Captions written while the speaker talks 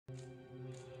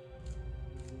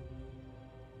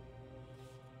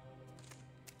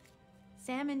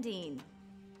Sam and Dean.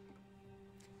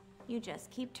 You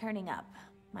just keep turning up.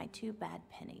 My two bad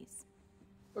pennies.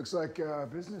 Looks like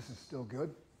business is still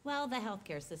good. Well, the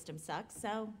healthcare system sucks,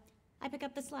 so I pick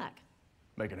up the slack.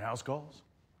 Making house calls?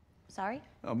 Sorry?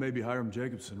 Oh, maybe Hiram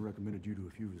Jacobson recommended you to a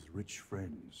few of his rich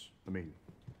friends. I mean,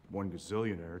 one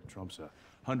gazillionaire trumps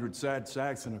 100 sad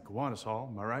sacks in a Kiwanis Hall,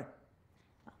 am I right?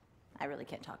 Well, I really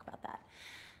can't talk about that.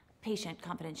 Patient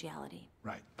confidentiality.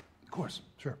 Right. Of course.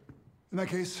 Sure. In that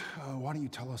case, why don't you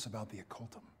tell us about the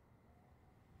Occultum?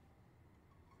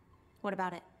 What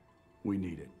about it? We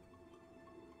need it.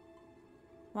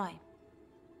 Why?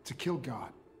 To kill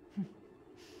God.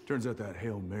 Turns out that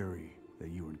Hail Mary that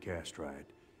you and Cass tried,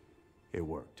 it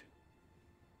worked.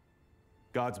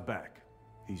 God's back.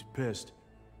 He's pissed.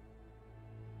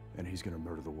 And he's gonna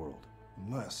murder the world.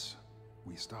 Unless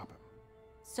we stop him.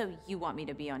 So you want me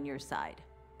to be on your side?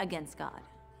 Against God?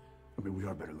 I mean, we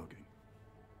are better looking.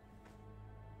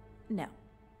 No.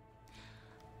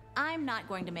 I'm not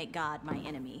going to make God my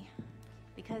enemy.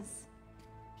 Because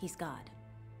he's God.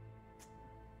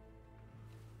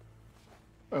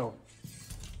 Well,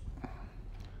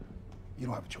 you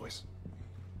don't have a choice.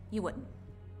 You wouldn't.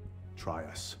 Try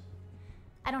us.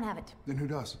 I don't have it. Then who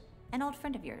does? An old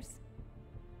friend of yours.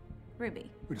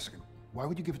 Ruby. Wait a second. Why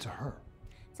would you give it to her?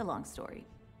 It's a long story.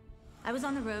 I was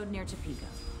on the road near Topeka.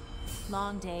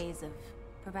 Long days of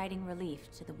providing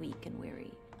relief to the weak and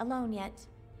weary. Alone yet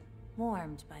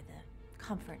warmed by the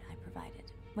comfort I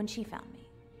provided when she found me.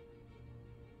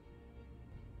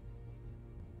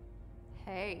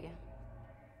 Hey.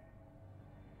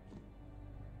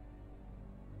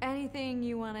 Anything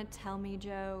you want to tell me,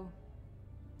 Joe?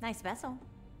 Nice vessel.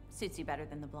 Suits you better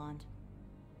than the blonde.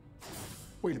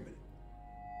 Wait a minute.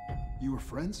 You were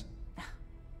friends?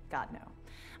 God, no.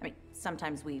 I mean,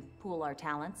 sometimes we pool our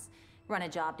talents, run a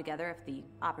job together if the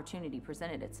opportunity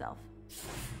presented itself.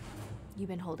 You've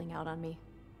been holding out on me.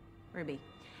 Ruby,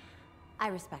 I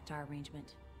respect our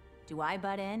arrangement. Do I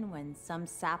butt in when some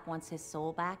sap wants his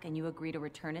soul back and you agree to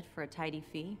return it for a tidy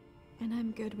fee? And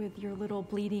I'm good with your little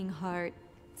bleeding heart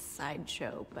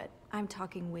sideshow, but I'm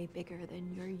talking way bigger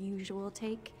than your usual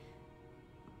take.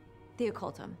 The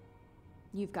Occultum.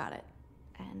 You've got it.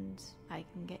 And I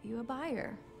can get you a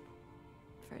buyer.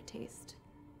 For a taste.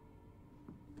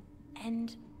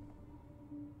 And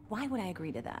why would I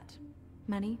agree to that?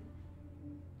 Money?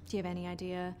 Do you have any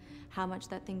idea how much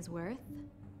that thing's worth?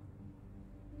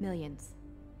 Millions.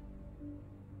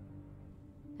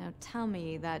 Now tell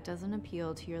me that doesn't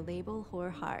appeal to your label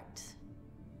whore heart.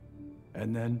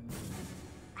 And then?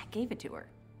 I gave it to her.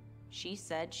 She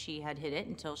said she had hid it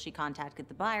until she contacted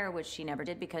the buyer, which she never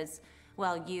did because,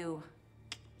 well, you...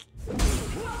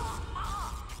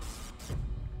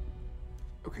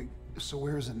 Okay, so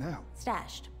where is it now?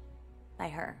 Stashed. By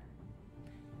her.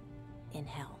 In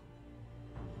hell.